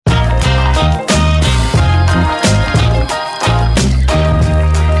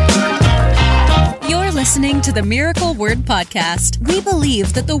listening to the Miracle Word Podcast. We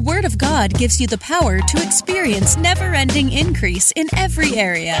believe that the Word of God gives you the power to experience never-ending increase in every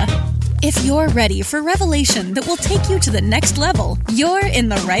area. If you're ready for revelation that will take you to the next level, you're in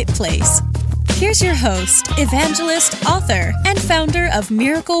the right place. Here's your host, evangelist, author, and founder of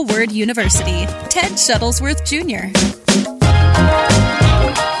Miracle Word University, Ted Shuttlesworth Jr.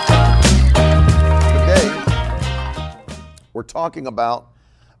 Today, we're talking about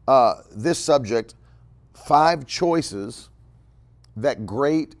this subject, 5 choices that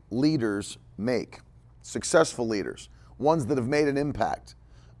great leaders make, successful leaders, ones that have made an impact,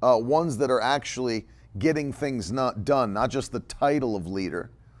 ones that are actually getting things done, not just the title of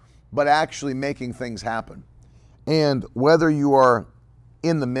leader, but actually making things happen. And whether you are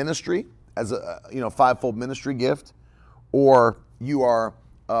in the ministry as a fivefold ministry gift, or you are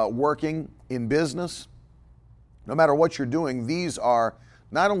working in business, no matter what you're doing, these are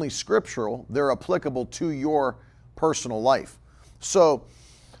not only scriptural, they're applicable to your personal life. So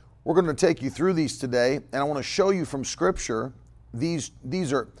we're going to take you through these today, and I want to show you from Scripture. These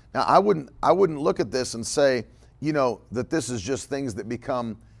are, now I wouldn't look at this and say, that this is just things that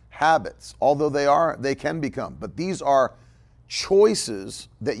become habits, although they can become. But these are choices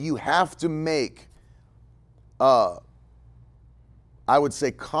that you have to make. I would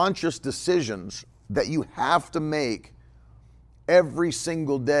say conscious decisions that you have to make every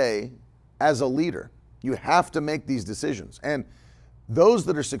single day as a leader. You have to make these decisions. And those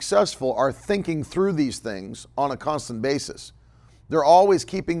that are successful are thinking through these things on a constant basis. They're always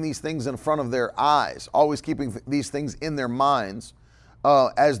keeping these things in front of their eyes, always keeping these things in their minds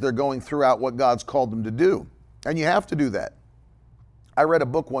as they're going throughout what God's called them to do. And you have to do that. I read a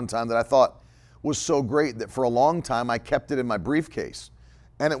book one time that I thought was so great that for a long time I kept it in my briefcase.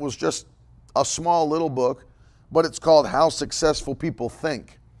 And it was just a small little book, but it's called How Successful People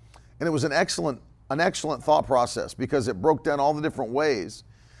Think. And it was an excellent thought process because it broke down all the different ways.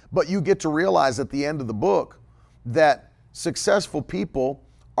 But you get to realize at the end of the book that successful people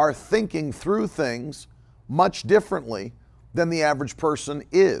are thinking through things much differently than the average person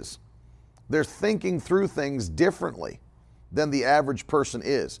is. They're thinking through things differently than the average person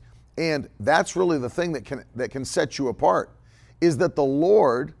is. And that's really the thing that can set you apart, is that the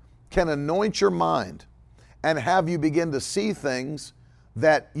Lord can anoint your mind and have you begin to see things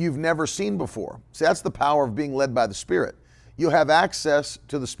that you've never seen before. See, that's the power of being led by the Spirit. You have access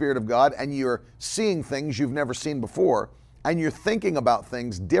to the Spirit of God, and you're seeing things you've never seen before, and you're thinking about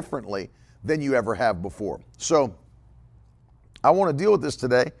things differently than you ever have before. So I want to deal with this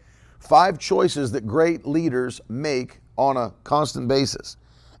today. 5 choices that great leaders make on a constant basis.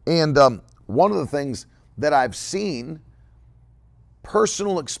 And one of the things that I've seen,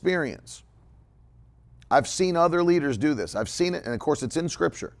 personal experience, I've seen other leaders do this. I've seen it, and of course it's in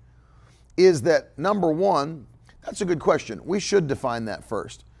Scripture, is that number one, that's a good question. We should define that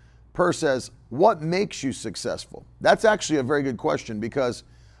first. Per says, what makes you successful? That's actually a very good question, because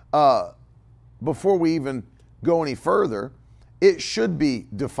before we even go any further, it should be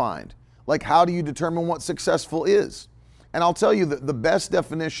defined. Like, how do you determine what successful is? And I'll tell you that the best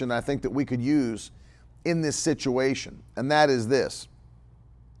definition I think that we could use in this situation, and that is this,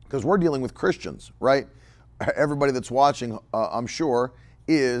 because we're dealing with Christians, right? Everybody that's watching, I'm sure,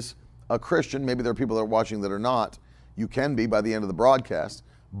 is a Christian. Maybe there are people that are watching that are not. You can be by the end of the broadcast.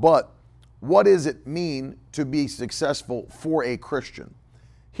 But what does it mean to be successful for a Christian?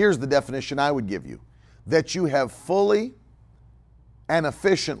 Here's the definition I would give you: that you have fully and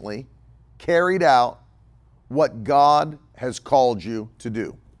efficiently carried out what God has called you to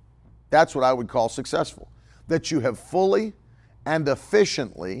do. That's what I would call successful. That you have fully and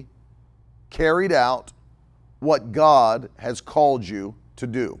efficiently carried out what God has called you to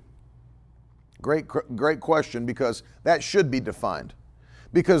do. Great question, because that should be defined.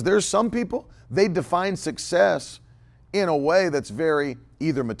 Because there's some people, they define success in a way that's very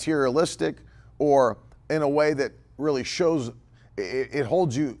either materialistic or in a way that really shows it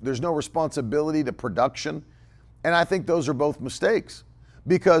holds you, there's no responsibility to production. And I think those are both mistakes.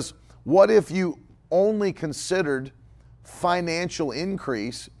 Because what if you only considered financial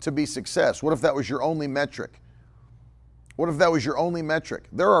increase to be success? What if that was your only metric? What if that was your only metric?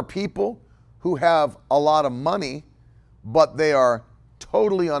 There are people who have a lot of money, but they are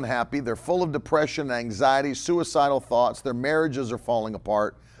totally unhappy. They're full of depression, anxiety, suicidal thoughts. Their marriages are falling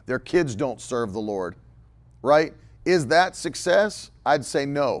apart. Their kids don't serve the Lord, right? Is that success? I'd say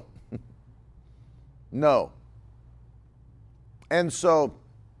no. No. And so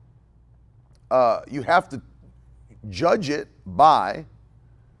you have to judge it by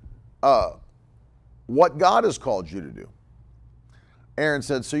what God has called you to do. Aaron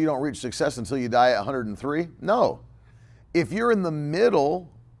said, so you don't reach success until you die at 103? No. If you're in the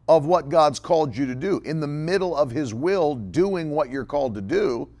middle of what God's called you to do, in the middle of His will, doing what you're called to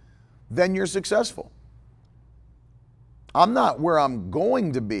do, then you're successful. I'm not where I'm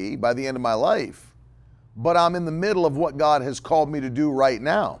going to be by the end of my life, but I'm in the middle of what God has called me to do right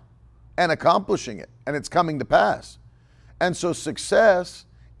now and accomplishing it, and it's coming to pass. And so success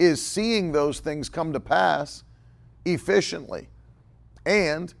is seeing those things come to pass efficiently.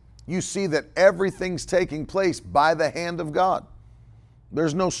 And you see that everything's taking place by the hand of God.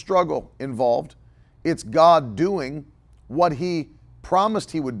 There's no struggle involved. It's God doing what He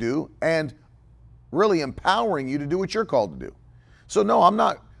promised He would do and really empowering you to do what you're called to do. So no, I'm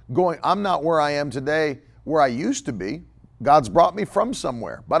not where I am today, where I used to be. God's brought me from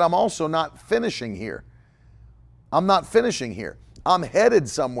somewhere, but I'm also not finishing here. I'm not finishing here. I'm headed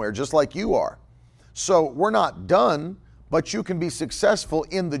somewhere just like you are. So we're not done, but you can be successful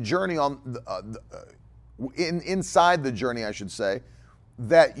in the journey inside the journey, I should say,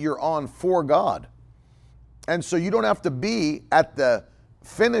 that you're on for God. And so you don't have to be at the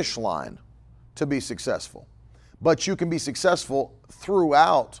finish line to be successful, but you can be successful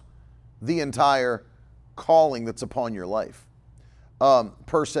throughout the entire calling that's upon your life.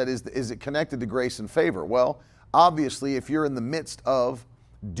 Per said, is it connected to grace and favor? Well, obviously, if you're in the midst of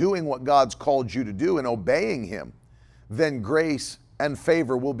doing what God's called you to do and obeying Him, then grace and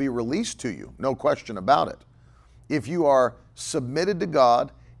favor will be released to you. No question about it. If you are submitted to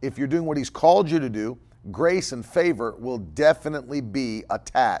God, if you're doing what He's called you to do, grace and favor will definitely be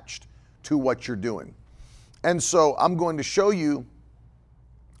attached to what you're doing. And so I'm going to show you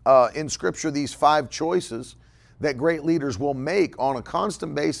in Scripture these 5 choices that great leaders will make on a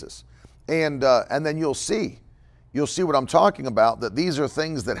constant basis. And then you'll see what I'm talking about, that these are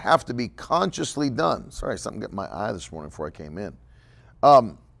things that have to be consciously done. Sorry, something got in my eye this morning before I came in.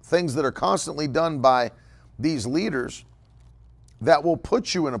 Things that are constantly done by these leaders that will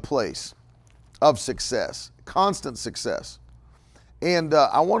put you in a place of success, constant success. And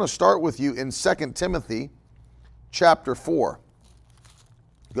I want to start with you in 2 Timothy chapter 4.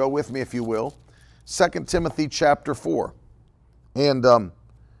 Go with me if you will. 2 Timothy chapter 4. And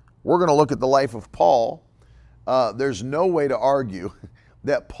we're going to look at the life of Paul. There's no way to argue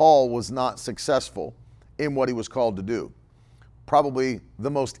that Paul was not successful in what he was called to do. Probably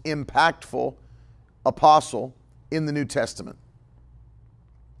the most impactful apostle in the New Testament.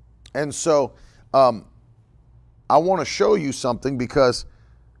 And so I want to show you something, because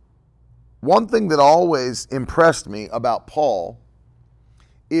one thing that always impressed me about Paul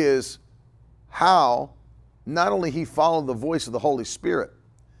is how not only he followed the voice of the Holy Spirit,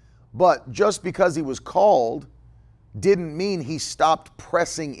 but just because he was called didn't mean he stopped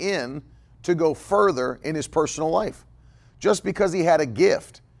pressing in to go further in his personal life. Just because he had a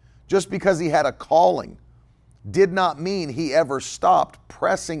gift, just because he had a calling, did not mean he ever stopped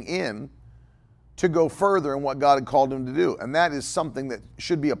pressing in to go further in what God had called him to do. And that is something that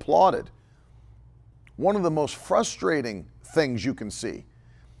should be applauded. One of the most frustrating things you can see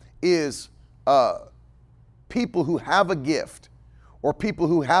is people who have a gift or people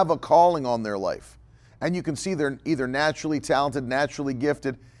who have a calling on their life. And you can see they're either naturally talented, naturally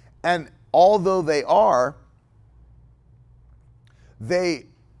gifted, and although they are, they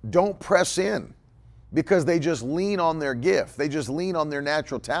don't press in because they just lean on their gift. They just lean on their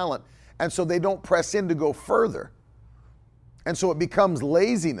natural talent, and so they don't press in to go further. And so it becomes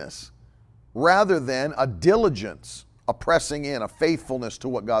laziness rather than a diligence, a pressing in, a faithfulness to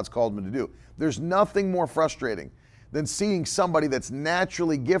what God's called them to do. There's nothing more frustrating than seeing somebody that's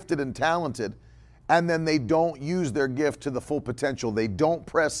naturally gifted and talented, and then they don't use their gift to the full potential. They don't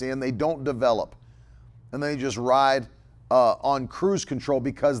press in, they don't develop, and they just ride on cruise control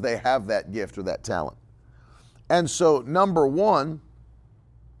because they have that gift or that talent. And so, number one,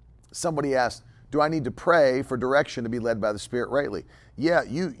 somebody asked, do I need to pray for direction to be led by the Spirit rightly? Yeah,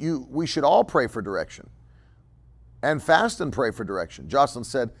 we should all pray for direction and fast and pray for direction. Jocelyn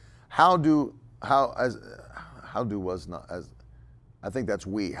said, how do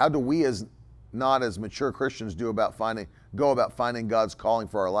we as not as mature Christians go about finding God's calling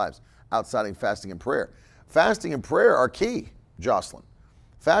for our lives outside of fasting and prayer? Fasting and prayer are key, Jocelyn.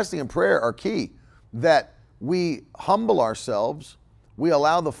 Fasting and prayer are key, that we humble ourselves, we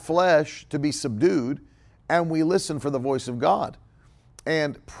allow the flesh to be subdued, and we listen for the voice of God.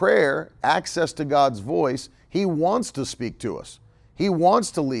 And prayer, access to God's voice, He wants to speak to us. He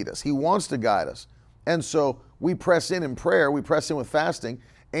wants to lead us. He wants to guide us. And so we press in prayer, we press in with fasting,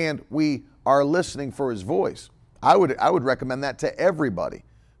 and we are listening for His voice. I would recommend that to everybody.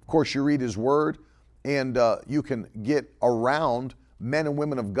 Of course, you read His Word, and you can get around men and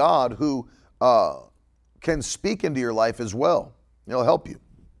women of God who can speak into your life as well. It'll help you.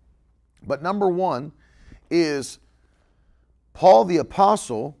 But number one is Paul the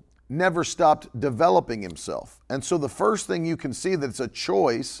Apostle never stopped developing himself. And so the first thing you can see that it's a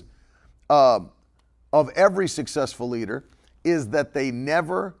choice of every successful leader is that they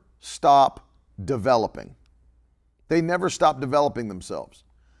never stop developing. They never stop developing themselves.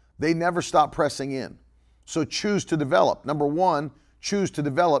 They never stop pressing in. So choose to develop. Number one, choose to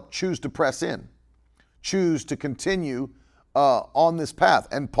develop, choose to press in. Choose to continue on this path.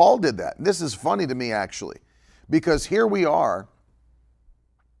 And Paul did that. And this is funny to me, actually, because here we are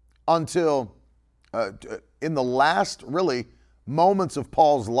until in the last, really, moments of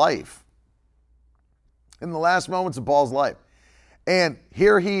Paul's life. In the last moments of Paul's life. And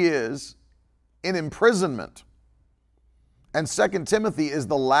here he is in imprisonment. And 2 Timothy is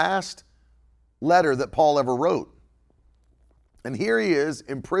the last letter that Paul ever wrote. And here he is,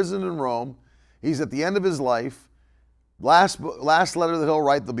 imprisoned in Rome. He's at the end of his life. Last letter that he'll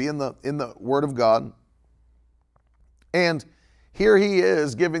write, they'll be in the Word of God. And here he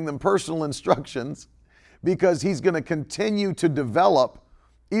is giving them personal instructions because he's going to continue to develop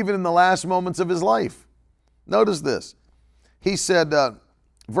even in the last moments of his life. Notice this. He said,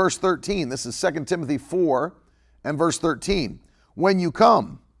 verse 13, this is 2 Timothy 4 and verse 13. When you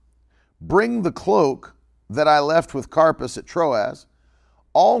come, bring the cloak that I left with Carpus at Troas,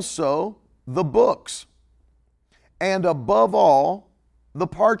 also the books, and above all, the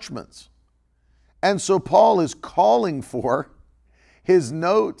parchments. And so Paul is calling for his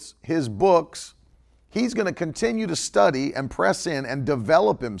notes, his books. He's going to continue to study and press in and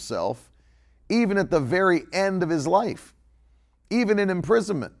develop himself even at the very end of his life, even in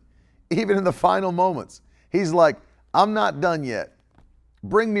imprisonment, even in the final moments. He's like, I'm not done yet.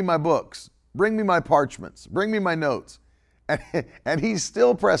 Bring me my books. Bring me my parchments. Bring me my notes. And he's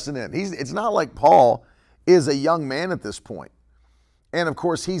still pressing in. It's not like Paul is a young man at this point. And of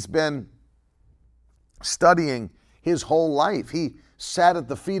course, he's been studying his whole life. He sat at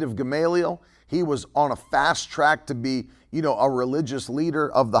the feet of Gamaliel. He was on a fast track to be, a religious leader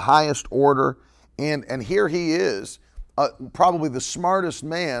of the highest order. And here he is, probably the smartest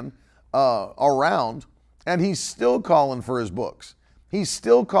man around, and he's still calling for his books. He's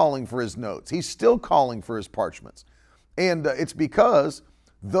still calling for his notes. He's still calling for his parchments. And it's because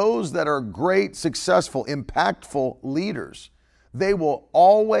those that are great, successful, impactful leaders, they will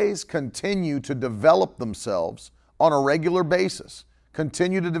always continue to develop themselves on a regular basis,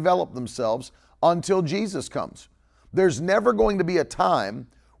 continue to develop themselves until Jesus comes. There's never going to be a time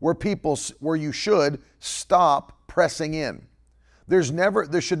where you should stop pressing in. There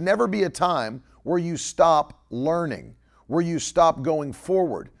should never be a time where you stop learning, where you stop going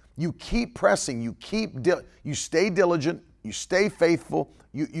forward. You keep pressing, you stay diligent, you stay faithful,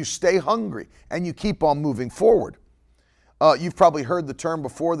 you stay hungry, and you keep on moving forward. You've probably heard the term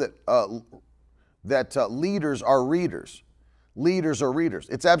before that leaders are readers. Leaders are readers.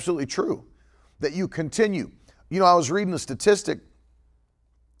 It's absolutely true that you continue. I was reading a statistic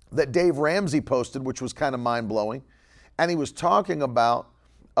that Dave Ramsey posted, which was kind of mind-blowing, and he was talking about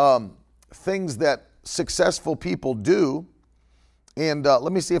things that successful people do, and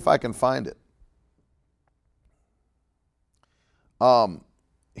let me see if I can find it.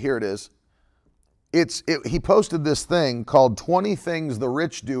 Here it is. He posted this thing called 20 Things the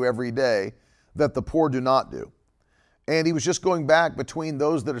Rich Do Every Day That the Poor Do Not Do. And he was just going back between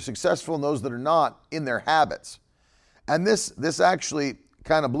those that are successful and those that are not in their habits. And this actually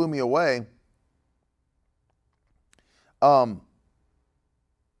kind of blew me away.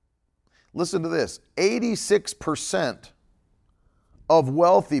 Listen to this. 86% of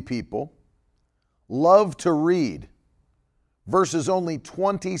wealthy people love to read versus only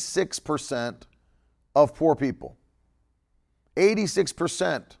 26% of poor people.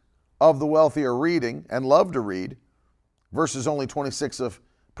 86% of the wealthy are reading and love to read versus only 26%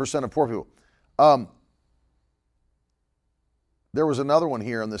 of poor people. There was another one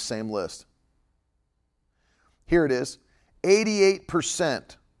here on this same list. Here it is.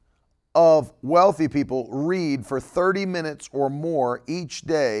 88% of wealthy people read for 30 minutes or more each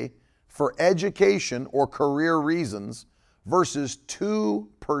day for education or career reasons versus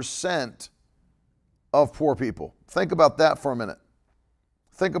 2% of poor people. Think about that for a minute.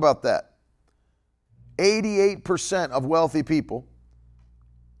 Think about that. 88% of wealthy people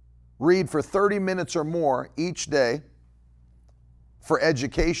read for 30 minutes or more each day for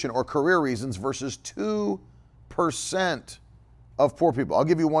education or career reasons versus 2% of poor people. I'll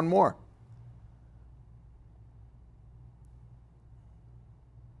give you one more.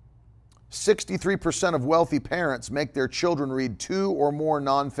 63% of wealthy parents make their children read 2 or more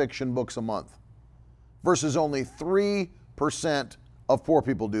nonfiction books a month, versus only 3% of poor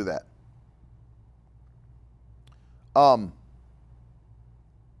people do that.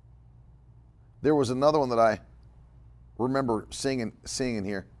 There was another one that I remember seeing in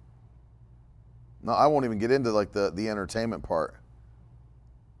here. No, I won't even get into like the entertainment part.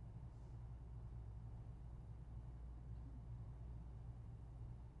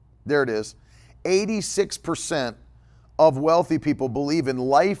 There it is. 86% of wealthy people believe in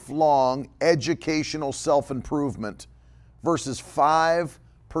lifelong educational self-improvement versus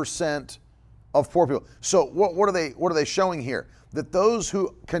 5% of poor people. So what are they showing here? That those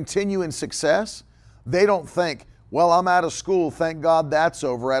who continue in success, they don't think, well, I'm out of school, thank God that's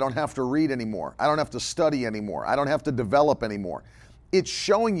over. I don't have to read anymore. I don't have to study anymore. I don't have to develop anymore. It's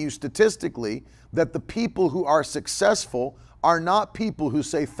showing you statistically that the people who are successful are not people who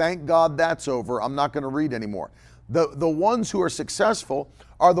say, thank God that's over, I'm not going to read anymore. The ones who are successful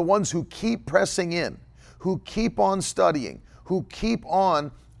are the ones who keep pressing in, who keep on studying, who keep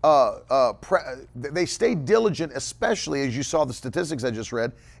on, they stay diligent, especially, as you saw the statistics I just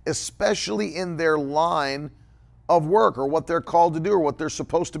read, especially in their line of work or what they're called to do or what they're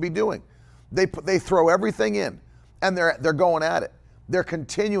supposed to be doing. They throw everything in and they're going at it. They're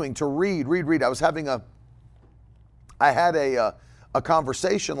continuing to read. I had a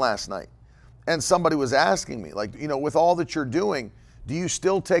conversation last night, and somebody was asking me, like, with all that you're doing, do you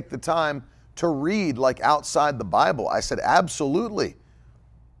still take the time to read like outside the Bible? I said, absolutely.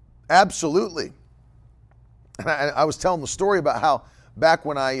 Absolutely. And I was telling the story about how back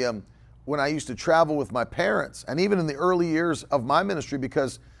when I used to travel with my parents, and even in the early years of my ministry,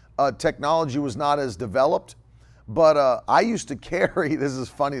 because technology was not as developed, but I used to carry, this is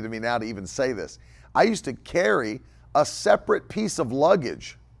funny to me now to even say this, I used to carry a separate piece of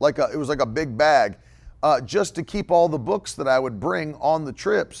luggage, it was like a big bag, just to keep all the books that I would bring on the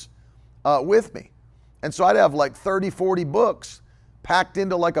trips with me. And so I'd have like 30, 40 books packed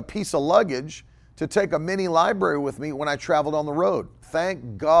into like a piece of luggage to take a mini library with me when I traveled on the road.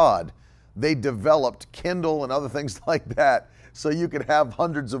 Thank God they developed Kindle and other things like that so you could have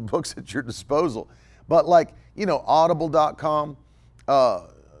hundreds of books at your disposal. But Audible.com,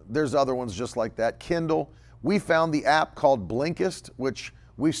 there's other ones just like that, Kindle. We found the app called Blinkist, which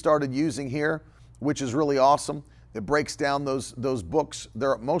we started using here, which is really awesome. It breaks down those books.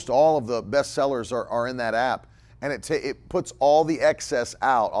 Most all of the bestsellers are in that app, and it puts all the excess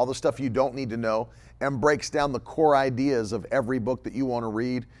out, all the stuff you don't need to know, and breaks down the core ideas of every book that you want to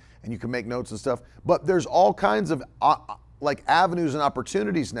read, and you can make notes and stuff. But there's all kinds of avenues and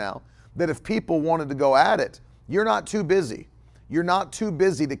opportunities now that if people wanted to go at it, you're not too busy. You're not too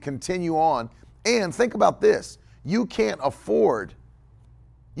busy to continue on. And think about this, you can't afford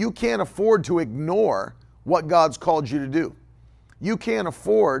to ignore what God's called you to do. You can't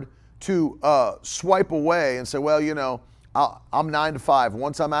afford to swipe away and say, well, I'm 9 to 5.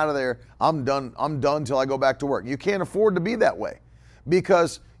 Once I'm out of there, I'm done till I go back to work. You can't afford to be that way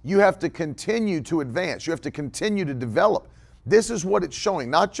because you have to continue to advance. You have to continue to develop. This is what it's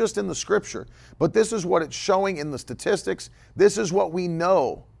showing, not just in the scripture, but this is what it's showing in the statistics. This is what we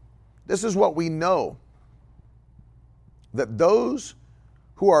know. This is what we know, that those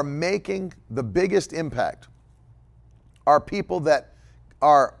who are making the biggest impact are people that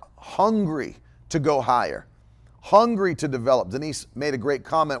are hungry to go higher, hungry to develop. Denise made a great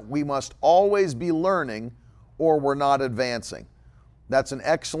comment. We must always be learning or we're not advancing. That's an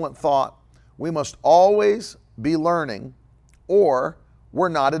excellent thought. We must always be learning or we're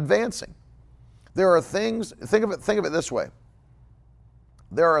not advancing. There are things, think of it this way.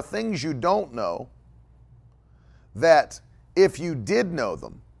 There are things you don't know that if you did know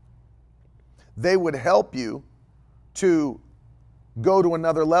them, they would help you to go to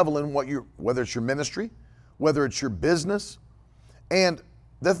another level in whether it's your ministry, whether it's your business. And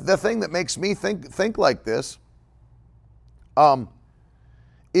the thing that makes me think like this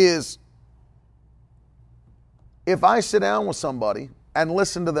is if I sit down with somebody and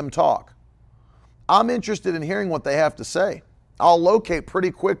listen to them talk, I'm interested in hearing what they have to say. I'll locate pretty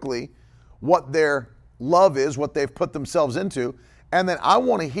quickly what their love is, what they've put themselves into, and then I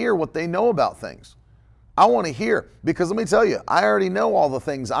want to hear what they know about things. I want to hear, because let me tell you, I already know all the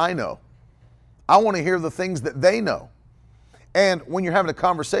things I know. I want to hear the things that they know. And when you're having a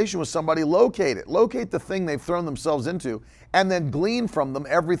conversation with somebody, locate it. Locate the thing they've thrown themselves into, and then glean from them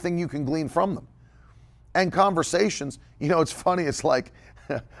everything you can glean from them. And conversations, it's funny, it's like,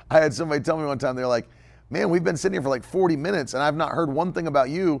 I had somebody tell me one time, they're like, man, we've been sitting here for like 40 minutes and I've not heard one thing about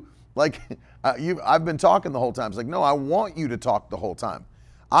you. I've been talking the whole time. It's like, no, I want you to talk the whole time.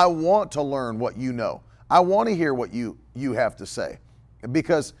 I want to learn what you know. I want to hear what you have to say,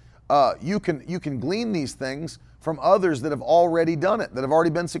 because you can glean these things from others that have already done it, that have already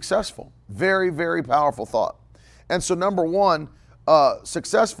been successful. Very, very powerful thought. And so number one,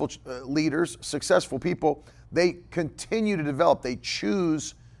 successful leaders, successful people, they continue to develop. They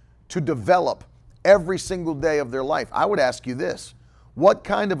choose to develop every single day of their life. I would ask you this: what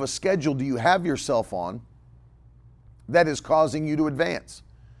kind of a schedule do you have yourself on that is causing you to advance?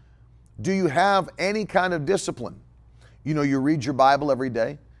 Do you have any kind of discipline? You know, you read your Bible every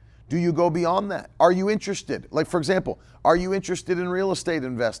day. Do you go beyond that? Are you interested? Like, for example, are you interested in real estate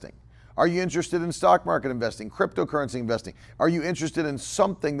investing? Are you interested in stock market investing, cryptocurrency investing? Are you interested in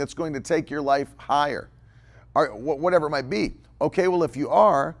something that's going to take your life higher? Or whatever it might be. Okay, well, if you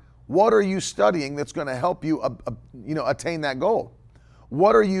are, what are you studying that's going to help you, attain that goal?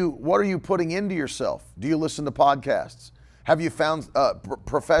 What are you putting into yourself? Do you listen to podcasts? Have you found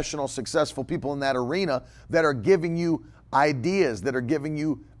professional, successful people in that arena that are giving you ideas, that are giving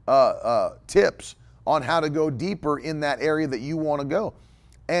you tips on how to go deeper in that area that you want to go?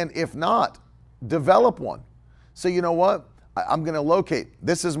 And if not, develop one. So you know what? I'm going to locate.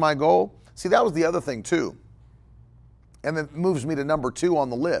 This is my goal. See, that was the other thing too. And that moves me to number 2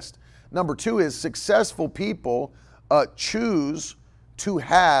 on the list. Number 2 is successful people choose to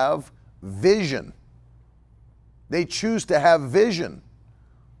have vision. They choose to have vision.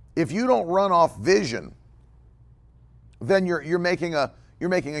 If you don't run off vision, then you're making a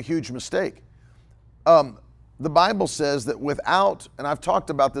huge mistake. The Bible says that without, and I've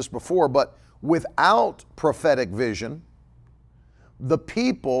talked about this before, but without prophetic vision, the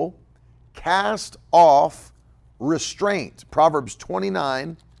people cast off restraint. Proverbs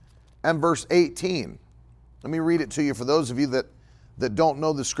 29 and verse 18. Let me read it to you for those of you that don't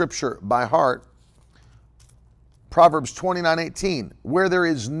know the scripture by heart. Proverbs 29:18. Where there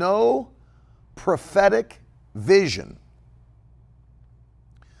is no prophetic vision,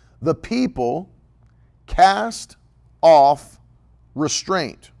 the people cast off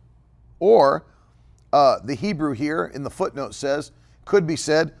restraint. Or the Hebrew here in the footnote says, could be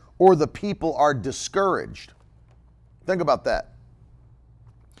said, or the people are discouraged. Think about that.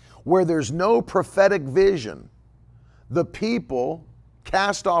 Where there's no prophetic vision, the people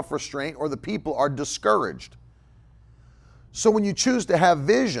cast off restraint, or the people are discouraged. So when you choose to have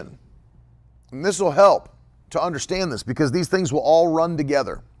vision, and this will help to understand this because these things will all run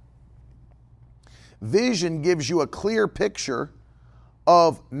together. Vision gives you a clear picture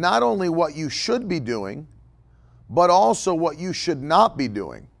of not only what you should be doing, but also what you should not be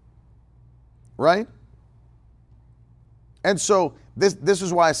doing. Right? And so this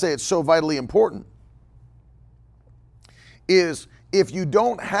is why I say it's so vitally important. Is if you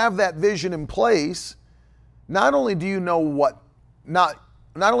don't have that vision in place, not only do you know not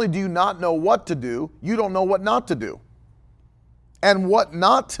only do you not know what to do, you don't know what not to do. And what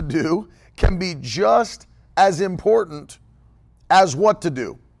not to do can be just as important as what to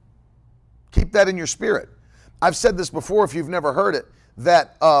do. Keep that in your spirit. I've said this before if you've never heard it,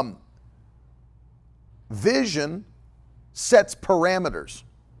 that vision sets parameters.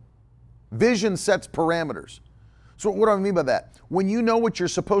 Vision sets parameters. So what do I mean by that? When you know what you're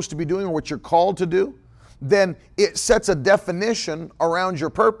supposed to be doing or what you're called to do, then it sets a definition around your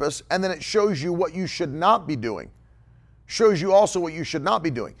purpose, and then it shows you what you should not be doing. Shows you also what you should not be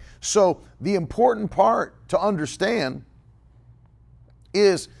doing. So the important part to understand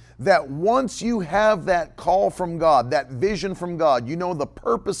is that once you have that call from God, that vision from God, you know the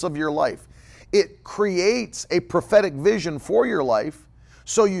purpose of your life, it creates a prophetic vision for your life.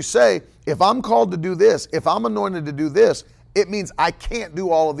 So you say, if I'm called to do this, if I'm anointed to do this, it means I can't do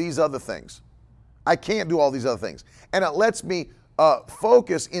all of these other things. I can't do all these other things. And it lets me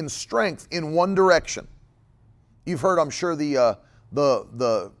focus in strength in one direction. You've heard, I'm sure,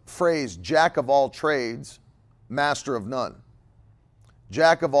 the phrase, jack of all trades, master of none.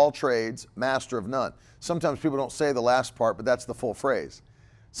 Jack of all trades, master of none. Sometimes people don't say the last part, but that's the full phrase.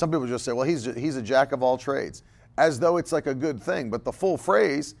 Some people just say, well, he's a jack of all trades, as though it's like a good thing. But the full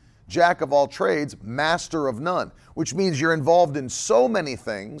phrase, jack of all trades, master of none, which means you're involved in so many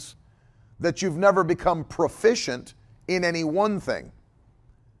things that you've never become proficient in any one thing.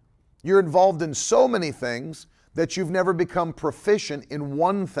 You're involved in so many things that you've never become proficient in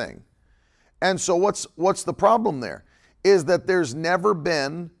one thing. And so what's the problem there? Is that there's never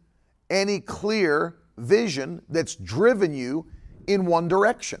been any clear vision that's driven you in one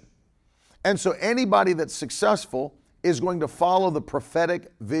direction. And so anybody that's successful is going to follow the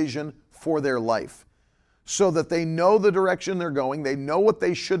prophetic vision for their life, so that they know the direction they're going, they know what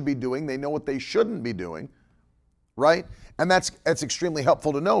they should be doing, they know what they shouldn't be doing, right? And that's extremely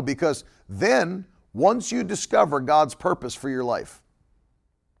helpful to know, because then once you discover God's purpose for your life,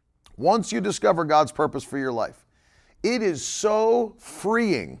 it is so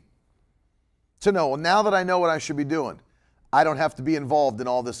freeing to know, well, now that I know what I should be doing, I don't have to be involved in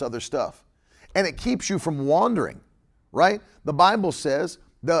all this other stuff. And it keeps you from wandering, right? The Bible says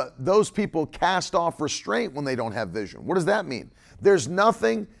those people cast off restraint when they don't have vision. What does that mean? There's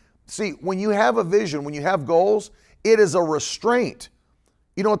nothing, see, when you have a vision, when you have goals, it is a restraint.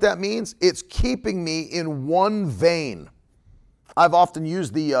 You know what that means? It's keeping me in one vein. I've often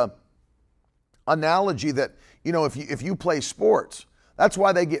used the analogy that, if you play sports, that's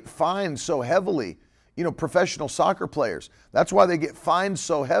why they get fined so heavily. Professional soccer players, that's why they get fined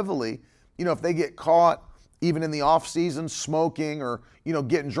so heavily. If they get caught even in the off season smoking or,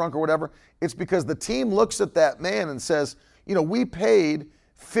 getting drunk or whatever, it's because the team looks at that man and says, we paid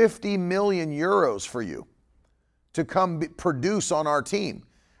 50 million euros for you to come produce on our team.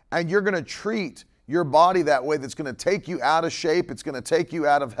 And you're going to treat your body that way. That's going to take you out of shape. It's going to take you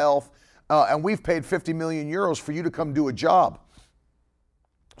out of health. And we've paid 50 million euros for you to come do a job.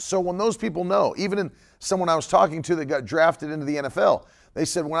 So when those people know, even in someone I was talking to that got drafted into the NFL, they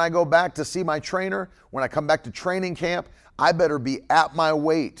said, when I go back to see my trainer, when I come back to training camp, I better be at my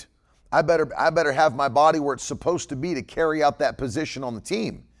weight. I better have my body where it's supposed to be to carry out that position on the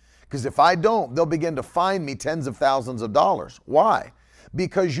team. Because if I don't, they'll begin to fine me tens of thousands of dollars. Why?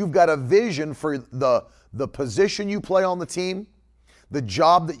 Because you've got a vision for the position you play on the team, the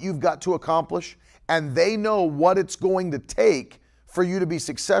job that you've got to accomplish, and they know what it's going to take for you to be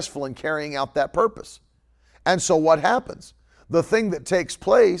successful in carrying out that purpose. And so what happens? The thing that takes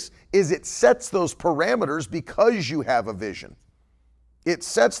place is it sets those parameters because you have a vision. It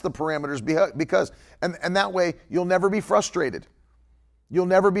sets the parameters because, and that way you'll never be frustrated. You'll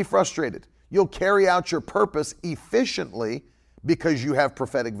never be frustrated. You'll carry out your purpose efficiently because you have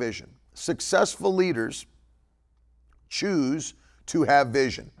prophetic vision. Successful leaders choose to have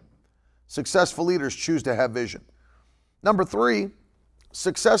vision. Successful leaders choose to have vision. Number 3,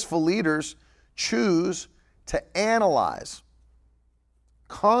 successful leaders choose to analyze.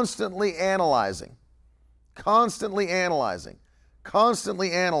 Constantly analyzing. Constantly analyzing.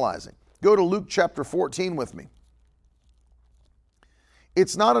 Constantly analyzing. Go to Luke chapter 14 with me.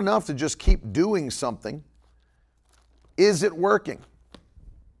 It's not enough to just keep doing something. Is it working?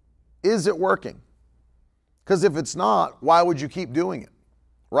 Is it working? Because if it's not, why would you keep doing it?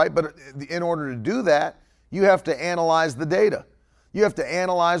 Right? But in order to do that, you have to analyze the data. You have to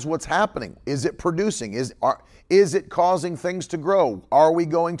analyze what's happening. Is it producing? Is it causing things to grow? Are we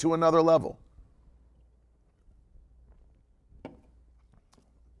going to another level?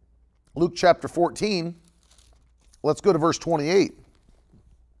 Luke chapter 14, let's go to verse 28.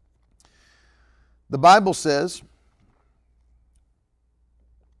 The Bible says,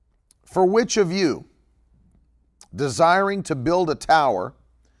 "For which of you, desiring to build a tower,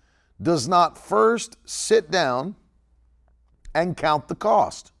 does not first sit down and count the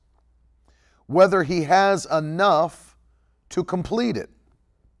cost, whether he has enough to complete it?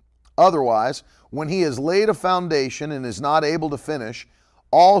 Otherwise, when he has laid a foundation and is not able to finish,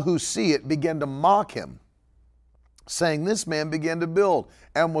 all who see it begin to mock him, saying, 'This man began to build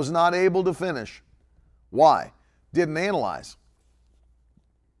and was not able to finish.'" Why? Didn't analyze.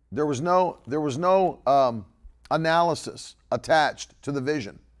 There was no analysis attached to the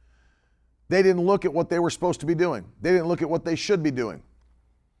vision. They didn't look at what they were supposed to be doing. They didn't look at what they should be doing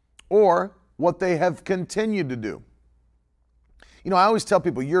or what they have continued to do. I always tell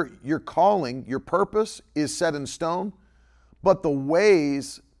people your calling, your purpose is set in stone, but the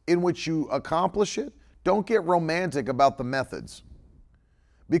ways in which you accomplish it, don't get romantic about the methods,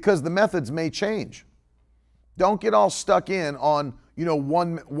 because the methods may change. Don't get all stuck in on,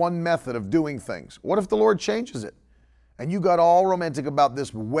 one method of doing things. What if the Lord changes it? And you got all romantic about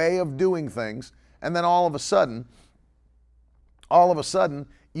this way of doing things, and then all of a sudden,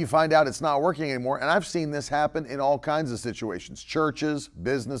 you find out it's not working anymore. And I've seen this happen in all kinds of situations. Churches,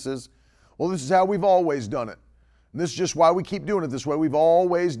 businesses. Well, this is how we've always done it. And this is just why we keep doing it this way. We've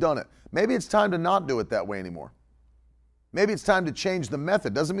always done it. Maybe it's time to not do it that way anymore. Maybe it's time to change the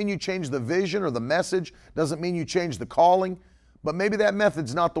method. Doesn't mean you change the vision or the message. Doesn't mean you change the calling. But maybe that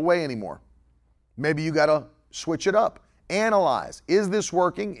method's not the way anymore. Maybe you got to switch it up. Analyze. Is this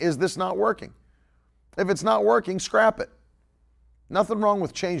working? Is this not working? If it's not working, scrap it. Nothing wrong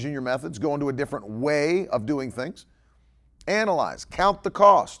with changing your methods, going to a different way of doing things. Analyze. Count the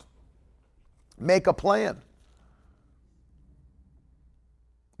cost. Make a plan.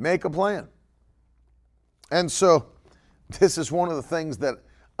 Make a plan. And so this is one of the things that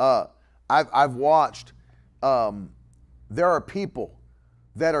I've watched there are people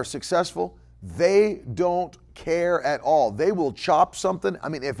that are successful. They don't care at all. They will chop something. I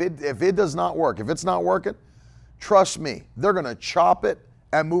mean, if it does not work, if it's not working, trust me, they're going to chop it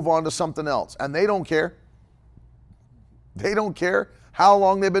and move on to something else. And they don't care. They don't care how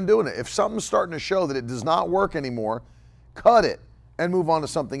long they've been doing it. If something's starting to show that it does not work anymore, cut it and move on to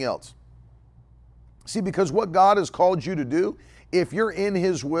something else. See, because what God has called you to do, if you're in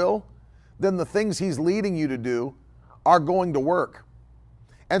His will, then the things He's leading you to do are going to work.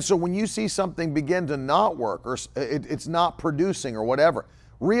 And so when you see something begin to not work, or it's not producing or whatever,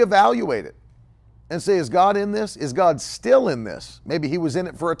 reevaluate it and say, is God in this? Is God still in this? Maybe He was in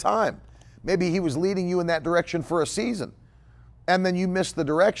it for a time. Maybe He was leading you in that direction for a season. And then you missed the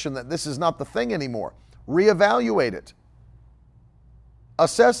direction, that this is not the thing anymore. Reevaluate it.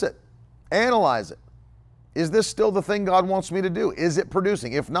 Assess it. Analyze it. Is this still the thing God wants me to do? Is it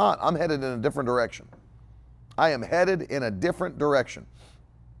producing? If not, I'm headed in a different direction. I am headed in a different direction.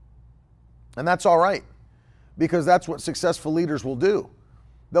 And that's all right, because that's what successful leaders will do.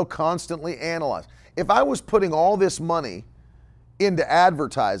 They'll constantly analyze. If I was putting all this money into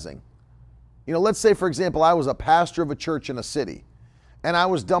advertising, let's say, for example, I was a pastor of a church in a city, and I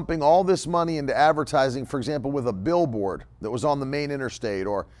was dumping all this money into advertising, for example, with a billboard that was on the main interstate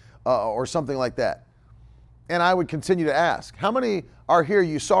or something like that. And I would continue to ask, how many are here,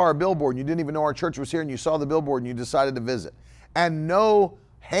 you saw our billboard and you didn't even know our church was here, and you saw the billboard and you decided to visit? And no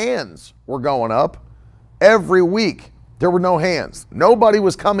hands were going up. Every week there were no hands. Nobody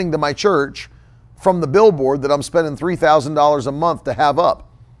was coming to my church from the billboard that I'm spending $3,000 a month to have up.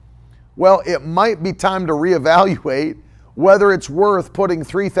 Well, it might be time to reevaluate whether it's worth putting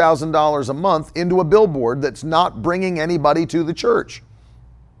 $3,000 a month into a billboard that's not bringing anybody to the church.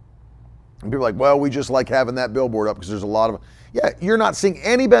 And people are like, well, we just like having that billboard up because there's a lot of... Yeah, you're not seeing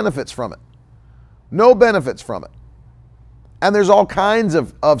any benefits from it. No benefits from it. And there's all kinds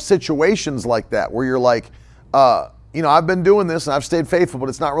of situations like that where you're like, I've been doing this and I've stayed faithful, but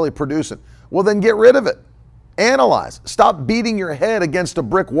it's not really producing. Well, then get rid of it. Analyze. Stop beating your head against a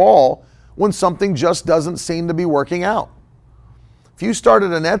brick wall when something just doesn't seem to be working out. If you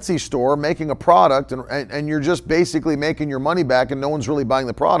started an Etsy store making a product and you're just basically making your money back and no one's really buying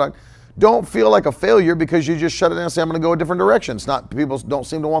the product, don't feel like a failure because you just shut it down and say, I'm going to go a different direction. It's not, people don't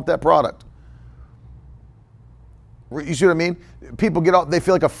seem to want that product. You see what I mean? People get out, they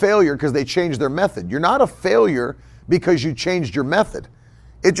feel like a failure because they changed their method. You're not a failure because you changed your method.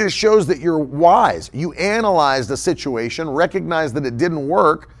 It just shows that you're wise. You analyzed the situation, recognized that it didn't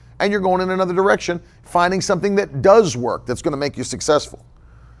work, and you're going in another direction, finding something that does work, that's going to make you successful.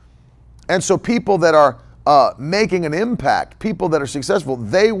 And so people that are making an impact, people that are successful,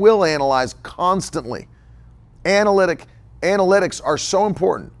 they will analyze constantly. Analytics are so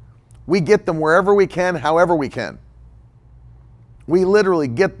important. We get them wherever we can, however we can. We literally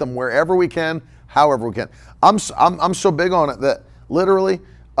get them wherever we can, however we can. I'm so big on it that literally,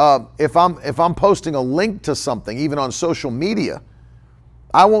 if I'm posting a link to something, even on social media,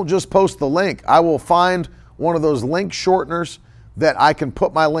 I won't just post the link. I will find one of those link shorteners that I can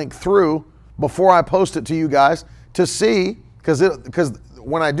put my link through before I post it to you guys to see, because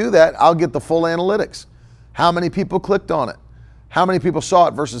when I do that, I'll get the full analytics. How many people clicked on it? How many people saw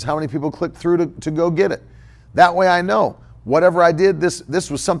it versus how many people clicked through to go get it? That way I know whatever I did,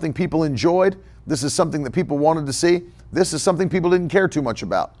 this was something people enjoyed. This is something that people wanted to see. This is something people didn't care too much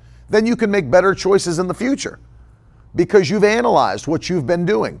about. Then you can make better choices in the future because you've analyzed what you've been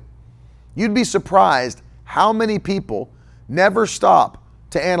doing. You'd be surprised how many people never stop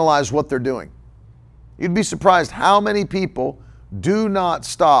to analyze what they're doing. You'd be surprised how many people do not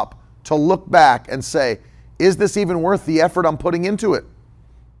stop to look back and say, is this even worth the effort I'm putting into it?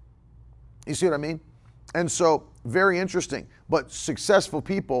 You see what I mean? And so, very interesting. But successful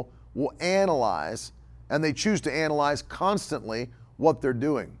people will analyze, and they choose to analyze constantly what they're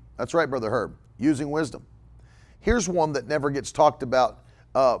doing. That's right, Brother Herb, using wisdom. Here's one that never gets talked about,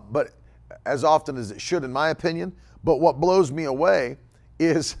 but as often as it should, in my opinion. But what blows me away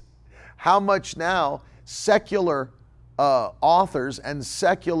is how much now secular authors and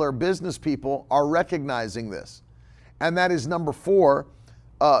secular business people are recognizing this. And that is number 4,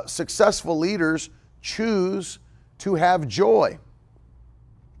 successful leaders choose to have joy.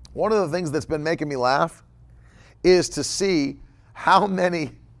 One of the things that's been making me laugh is to see how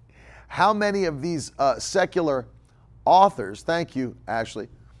many of these secular authors, thank you, Ashley,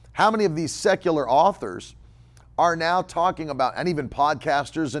 how many of these secular authors are now talking about, and even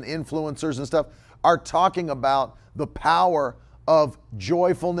podcasters and influencers and stuff, are talking about the power of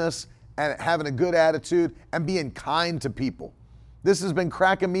joyfulness and having a good attitude and being kind to people. This has been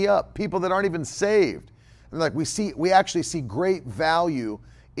cracking me up. People that aren't even saved. And like we actually see great value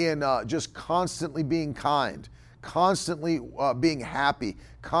in just constantly being kind, constantly being happy,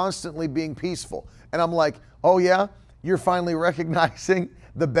 constantly being peaceful. And I'm like, oh yeah, you're finally recognizing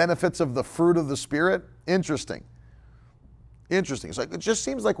the benefits of the fruit of the Spirit? Interesting. It's like, it just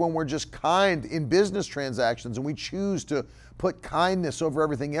seems like when we're just kind in business transactions and we choose to put kindness over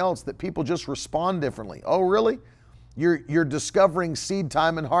everything else, that people just respond differently. Oh, really? You're discovering seed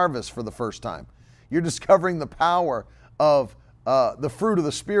time and harvest for the first time. You're discovering the power of the fruit of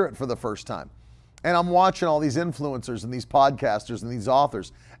the Spirit for the first time. And I'm watching all these influencers and these podcasters and these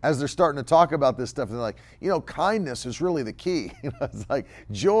authors as they're starting to talk about this stuff. And they're like, kindness is really the key. It's like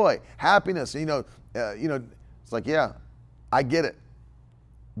joy, happiness. It's like, yeah, I get it,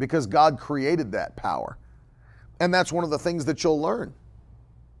 because God created that power. And that's one of the things that you'll learn,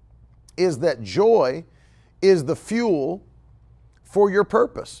 is that joy is the fuel for your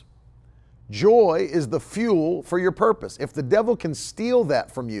purpose. Joy is the fuel for your purpose. If the devil can steal that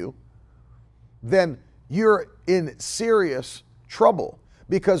from you, then you're in serious trouble,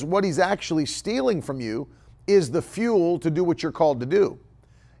 because what he's actually stealing from you is the fuel to do what you're called to do.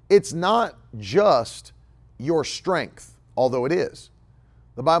 It's not just your strength, although it is.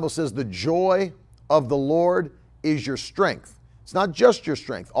 The Bible says the joy of the Lord is your strength. It's not just your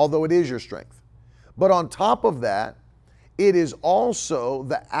strength, although it is your strength. But on top of that, it is also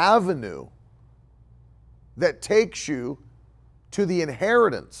the avenue that takes you to the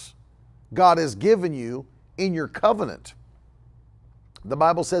inheritance God has given you in your covenant. The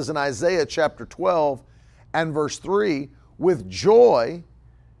Bible says in Isaiah chapter 12 and verse 3, with joy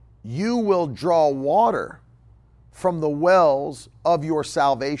you will draw water from the wells of your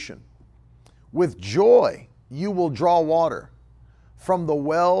salvation. With joy you will draw water from the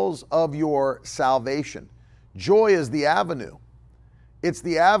wells of your salvation. Joy is the avenue. It's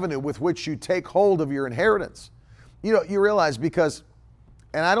the avenue with which you take hold of your inheritance. You realize, because,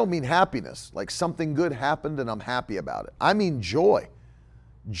 and I don't mean happiness, like something good happened and I'm happy about it. I mean joy.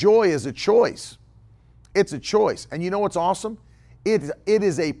 Joy is a choice. It's a choice. And you know what's awesome? It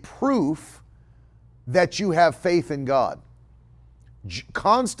is a proof that you have faith in God.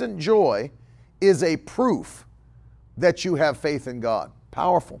 Constant joy is a proof that you have faith in God.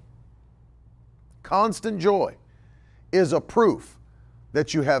 Powerful. Constant joy is a proof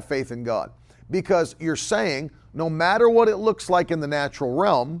that you have faith in God, because you're saying, no matter what it looks like in the natural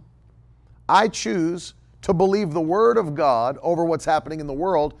realm, I choose to believe the Word of God over what's happening in the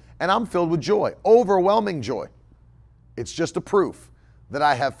world, and I'm filled with joy, overwhelming joy. It's just a proof that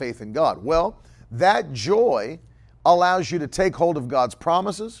I have faith in God. Well, that joy allows you to take hold of God's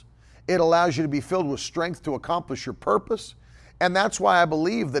promises. It allows you to be filled with strength to accomplish your purpose. And that's why I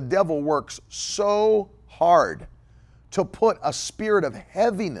believe the devil works so hard to put a spirit of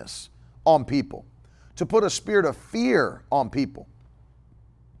heaviness on people, to put a spirit of fear on people.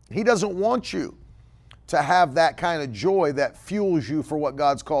 He doesn't want you to have that kind of joy that fuels you for what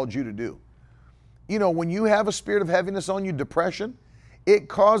God's called you to do. When you have a spirit of heaviness on you, depression, it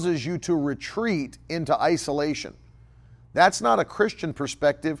causes you to retreat into isolation. That's not a Christian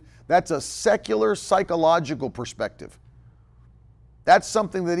perspective. That's a secular psychological perspective. That's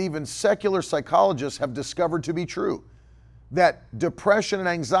something that even secular psychologists have discovered to be true, that depression and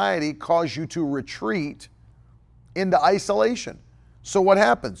anxiety cause you to retreat into isolation. So what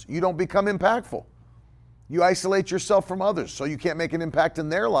happens? You don't become impactful. You isolate yourself from others, so you can't make an impact in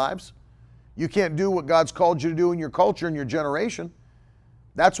their lives. You can't do what God's called you to do in your culture and your generation.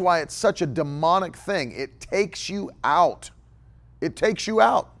 That's why it's such a demonic thing. It takes you out. It takes you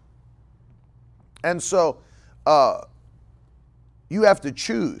out. And so you have to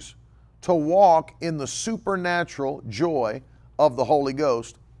choose to walk in the supernatural joy of the Holy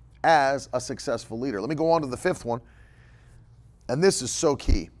Ghost as a successful leader. Let me go on to the fifth one. And this is so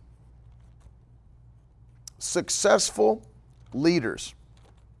key. Successful leaders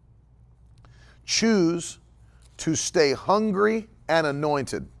choose to stay hungry and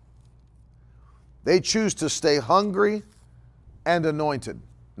anointed. They choose to stay hungry and anointed.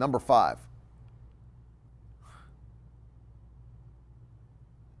 Number 5.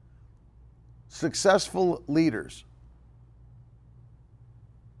 Successful leaders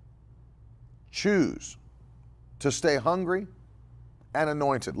choose to stay hungry and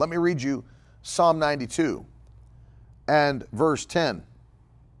anointed. Let me read you Psalm 92 and verse 10.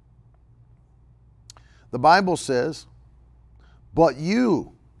 The Bible says, "But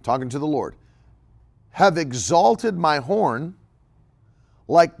you," talking to the Lord, "have exalted my horn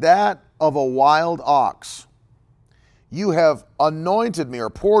like that of a wild ox. You have anointed me," or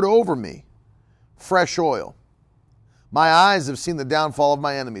poured over me, "fresh oil. My eyes have seen the downfall of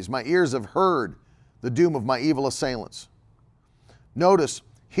my enemies. My ears have heard the doom of my evil assailants. Notice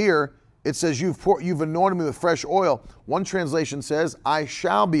here it says, you've anointed me with fresh oil. One translation says, I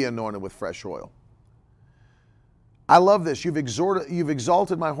shall be anointed with fresh oil. I love this. You've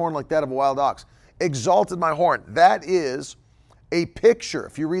exalted my horn like that of a wild ox. Exalted my horn. That is a picture.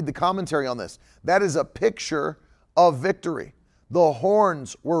 If you read the commentary on this, that is a picture of victory. The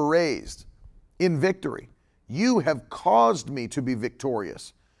horns were raised in victory. You have caused me to be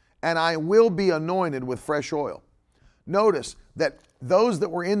victorious, and I will be anointed with fresh oil. Notice that those that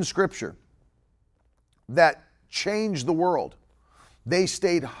were in Scripture that changed the world, they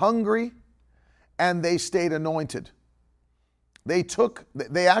stayed hungry and they stayed anointed.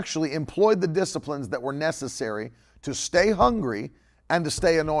 They actually employed the disciplines that were necessary to stay hungry and to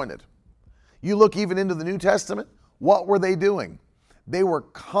stay anointed. You look even into the New Testament, what were they doing? They were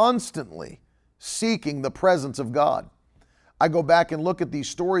constantly seeking the presence of God. I go back and look at these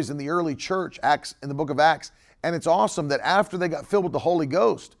stories in the early church, in the book of Acts, and it's awesome that after they got filled with the Holy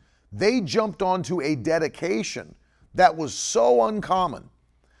Ghost, they jumped onto a dedication that was so uncommon.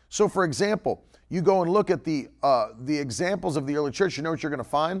 So for example, you go and look at the examples of the early church, you know what you're going to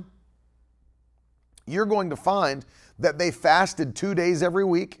find? You're going to find that they fasted 2 days every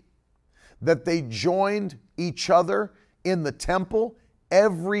week, that they joined each other in the temple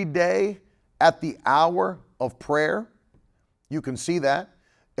every day at the hour of prayer. You can see that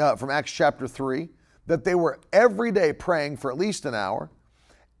from Acts chapter 3, that they were every day praying for at least an hour,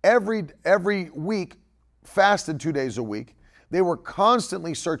 every week fasted 2 days a week. They were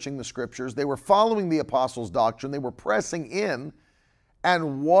constantly searching the Scriptures. They were following the apostles' doctrine. They were pressing in.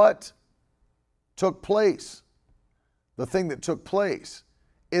 And what took place? The thing that took place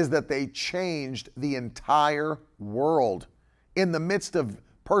is that they changed the entire world in the midst of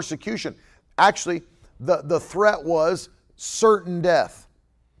persecution. Actually, the threat was certain death.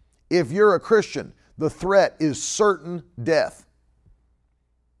 If you're a Christian, the threat is certain death.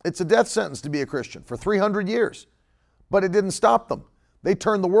 It's a death sentence to be a Christian for 300 years. But it didn't stop them. They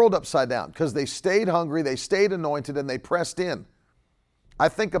turned the world upside down because they stayed hungry, they stayed anointed, and they pressed in. I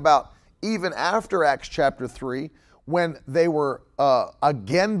think about even after Acts chapter 3, when they were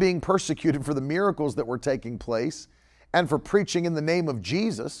again being persecuted for the miracles that were taking place and for preaching in the name of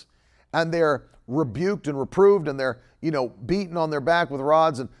Jesus, and they're rebuked and reproved, and they're, beaten on their back with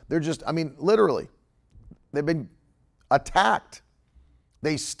rods, and they're just, literally, they've been attacked.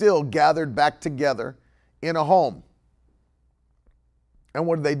 They still gathered back together in a home. And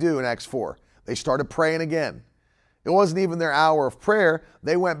what did they do in Acts 4? They started praying again. It wasn't even their hour of prayer.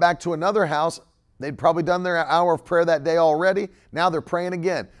 They went back to another house. They'd probably done their hour of prayer that day already. Now they're praying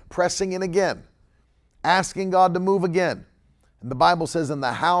again, pressing in again, asking God to move again. And the Bible says, and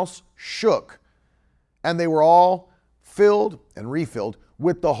the house shook, and they were all filled and refilled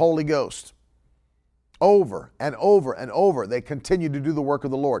with the Holy Ghost. Over and over and over, they continued to do the work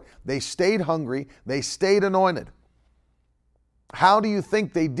of the Lord. They stayed hungry. They stayed anointed. How do you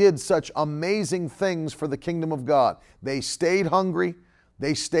think they did such amazing things for the kingdom of God? They stayed hungry.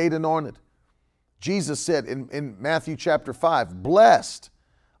 They stayed anointed. Jesus said in Matthew chapter 5, blessed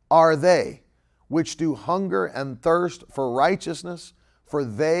are they which do hunger and thirst for righteousness, for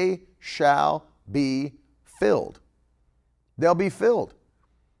they shall be filled. They'll be filled.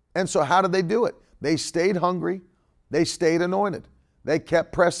 And so how did they do it? They stayed hungry. They stayed anointed. They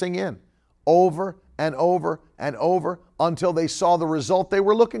kept pressing in over and over and over until they saw the result they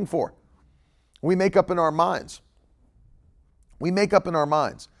were looking for. We make up in our minds.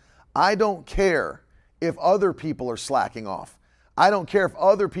 I don't care if other people are slacking off. I don't care if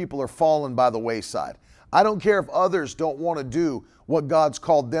other people are falling by the wayside. I don't care if others don't want to do what God's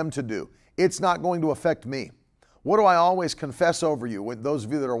called them to do. It's not going to affect me. What do I always confess over you, with those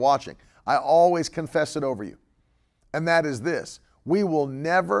of you that are watching? I always confess it over you. And that is this: we will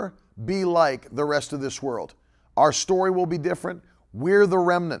never be like the rest of this world. Our story will be different. We're the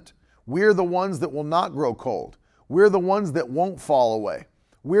remnant. We're the ones that will not grow cold. We're the ones that won't fall away.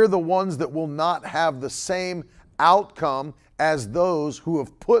 We're the ones that will not have the same outcome as those who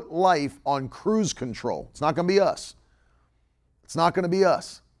have put life on cruise control. It's not going to be us. It's not going to be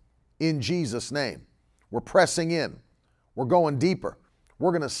us. In Jesus' name. We're pressing in. We're going deeper.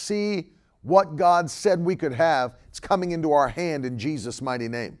 We're going to see what God said we could have. It's coming into our hand in Jesus' mighty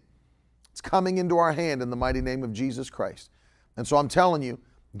name. It's coming into our hand in the mighty name of Jesus Christ. And so I'm telling you,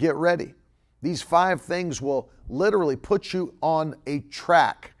 get ready. These 5 things will literally put you on a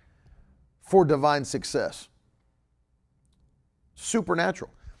track for divine success.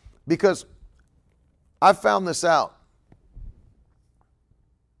 Supernatural. Because I found this out.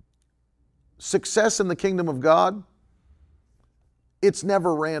 Success in the kingdom of God, it's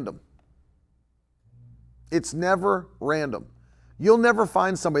never random. It's never random. You'll never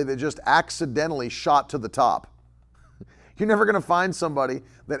find somebody that just accidentally shot to the top. You're never going to find somebody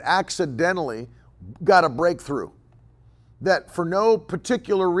that accidentally got a breakthrough, that for no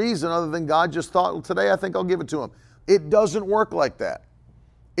particular reason other than God just thought, well, today I think I'll give it to him. It doesn't work like that.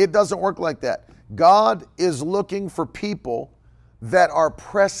 It doesn't work like that. God is looking for people that are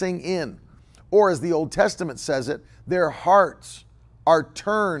pressing in, or as the Old Testament says it, their hearts are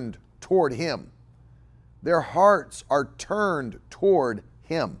turned toward him. Their hearts are turned toward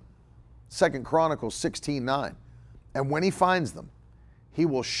him. 2 Chronicles 16:9. And when he finds them, he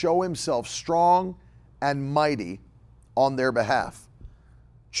will show himself strong and mighty on their behalf.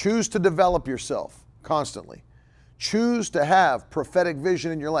 Choose to develop yourself constantly. Choose to have prophetic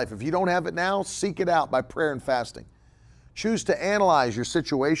vision in your life. If you don't have it now, seek it out by prayer and fasting. Choose to analyze your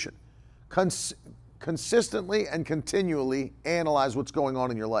situation. Consistently and continually analyze what's going on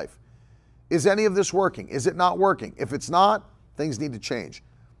in your life. Is any of this working? Is it not working? If it's not, things need to change.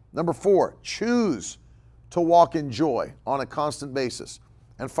 Number 4, choose to walk in joy on a constant basis.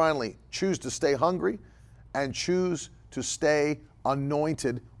 And finally, choose to stay hungry and choose to stay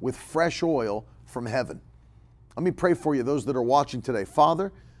anointed with fresh oil from heaven. Let me pray for you, those that are watching today.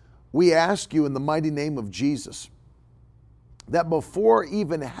 Father, we ask you in the mighty name of Jesus that before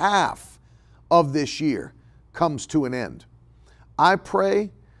even half of this year comes to an end, I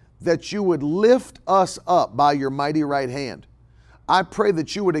pray that you would lift us up by your mighty right hand. I pray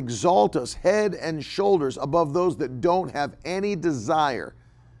that you would exalt us head and shoulders above those that don't have any desire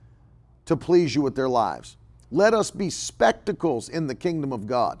to please you with their lives. Let us be spectacles in the kingdom of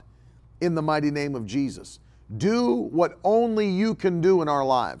God, in the mighty name of Jesus. Do what only you can do in our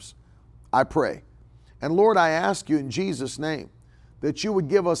lives, I pray. And Lord, I ask you in Jesus' name that you would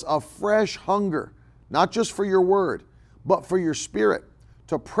give us a fresh hunger, not just for your word, but for your spirit,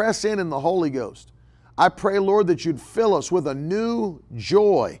 to press in the Holy Ghost. I pray, Lord, that you'd fill us with a new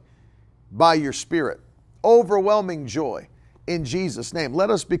joy by your Spirit, overwhelming joy in Jesus' name. Let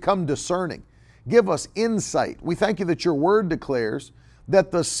us become discerning. Give us insight. We thank you that your word declares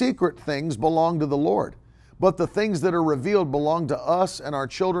that the secret things belong to the Lord, but the things that are revealed belong to us and our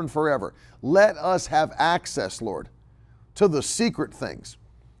children forever. Let us have access, Lord, to the secret things,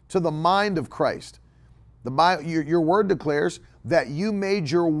 to the mind of Christ. Your word declares that you made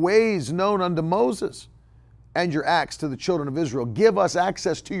your ways known unto Moses and your acts to the children of Israel. Give us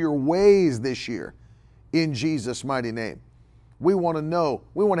access to your ways this year in Jesus' mighty name. We want to know,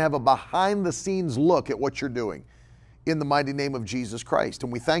 we want to have a behind the scenes look at what you're doing in the mighty name of Jesus Christ.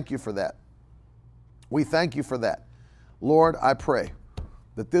 And we thank you for that. We thank you for that. Lord, I pray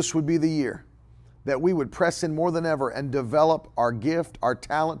that this would be the year that we would press in more than ever and develop our gift, our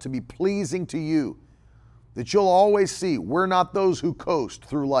talent to be pleasing to you. That you'll always see we're not those who coast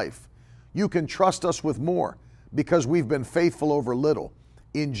through life. You can trust us with more because we've been faithful over little.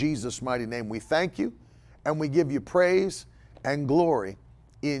 In Jesus' mighty name, we thank you and we give you praise and glory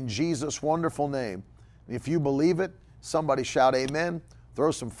in Jesus' wonderful name. If you believe it, somebody shout amen.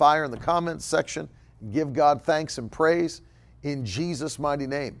 Throw some fire in the comments section. Give God thanks and praise in Jesus' mighty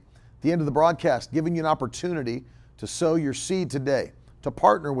name. At the end of the broadcast, giving you an opportunity to sow your seed today, to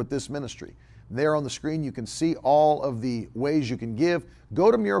partner with this ministry. There on the screen, you can see all of the ways you can give.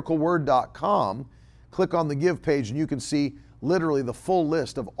 Go to miracleword.com, click on the give page, and you can see literally the full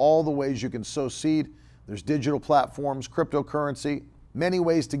list of all the ways you can sow seed. There's digital platforms, cryptocurrency, many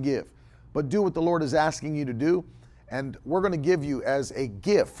ways to give. But do what the Lord is asking you to do. And we're going to give you as a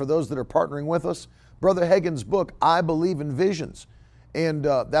gift for those that are partnering with us, Brother Hagin's book, I Believe in Visions. And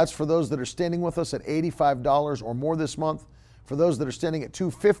that's for those that are standing with us at $85 or more this month. For those that are standing at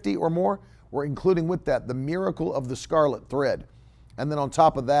 $250 or more, we're including with that the Miracle of the Scarlet Thread. And then on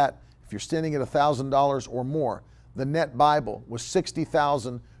top of that, if you're standing at $1,000 or more, the Net Bible with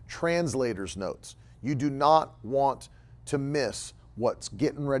 60,000 translators' notes. You do not want to miss what's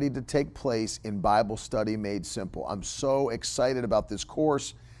getting ready to take place in Bible Study Made Simple. I'm so excited about this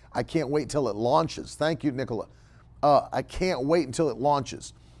course. I can't wait till it launches. Thank you, Nicola. I can't wait until it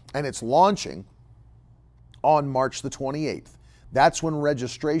launches. And it's launching on March the 28th. That's when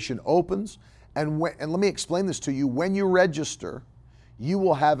registration opens. And let me explain this to you. When you register, you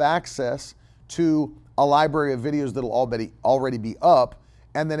will have access to a library of videos that'll already be up.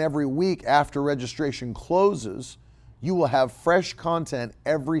 And then every week after registration closes, you will have fresh content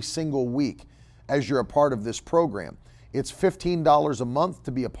every single week as you're a part of this program. It's $15 a month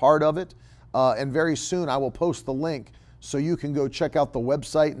to be a part of it. And very soon I will post the link so you can go check out the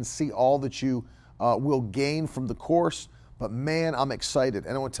website and see all that you will gain from the course. But man, I'm excited.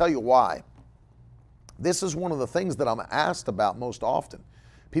 And I will tell you why. This is one of the things that I'm asked about most often.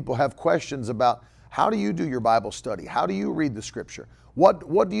 People have questions about How do you do your Bible study? How do you read the scripture?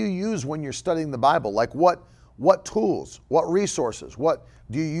 What do you use when you're studying the Bible? Like what tools, what resources, what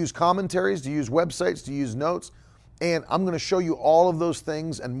do you use? Commentaries? Do you use websites? Do you use notes? And I'm going to show you all of those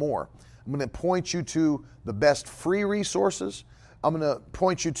things and more. I'm going to point you to the best free resources. I'm going to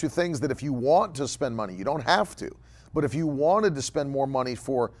point you to things that if you want to spend money, you don't have to. But if you wanted to spend more money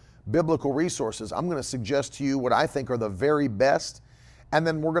for biblical resources, I'm going to suggest to you what I think are the very best. And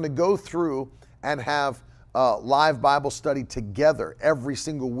then we're going to go through and have live Bible study together every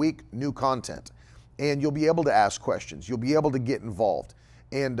single week, new content. And you'll be able to ask questions. You'll be able to get involved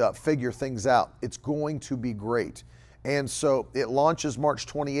and figure things out. It's going to be great. And so it launches March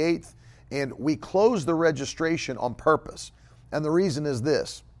 28th, and we close the registration on purpose. And the reason is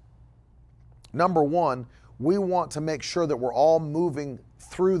this. Number one, we want to make sure that we're all moving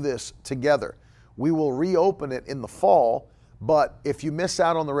through this together. We will reopen it in the fall, but if you miss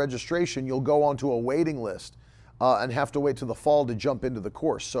out on the registration, you'll go onto a waiting list and have to wait till the fall to jump into the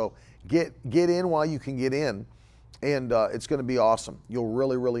course. So get in while you can get in, and it's going to be awesome. You'll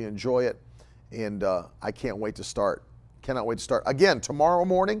really, really enjoy it, and I can't wait to start. Cannot wait to start. Again, tomorrow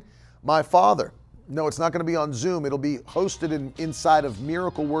morning, my father. No, it's not going to be on Zoom. It'll be hosted inside of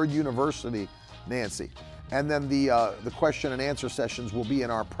Miracle Word University, Nancy. And then the question and answer sessions will be in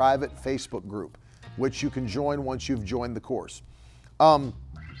our private Facebook group, which you can join once you've joined the course.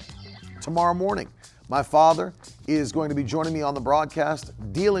 Tomorrow morning, my father is going to be joining me on the broadcast,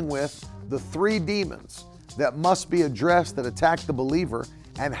 dealing with the 3 demons that must be addressed that attack the believer,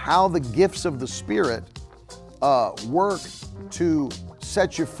 and how the gifts of the Spirit work to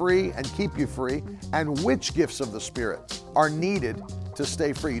set you free and keep you free, and which gifts of the Spirit are needed to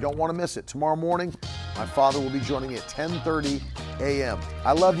stay free. You don't want to miss it. Tomorrow morning, my father will be joining me at 10:30 a.m.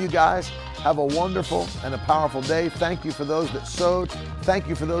 I love you guys. Have a wonderful and a powerful day. Thank you for those that sowed. Thank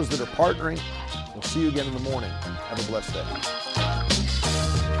you for those that are partnering. We'll see you again in the morning. Have a blessed day.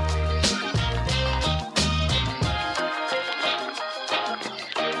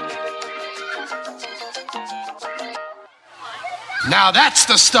 Now that's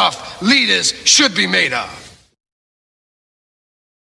the stuff leaders should be made of.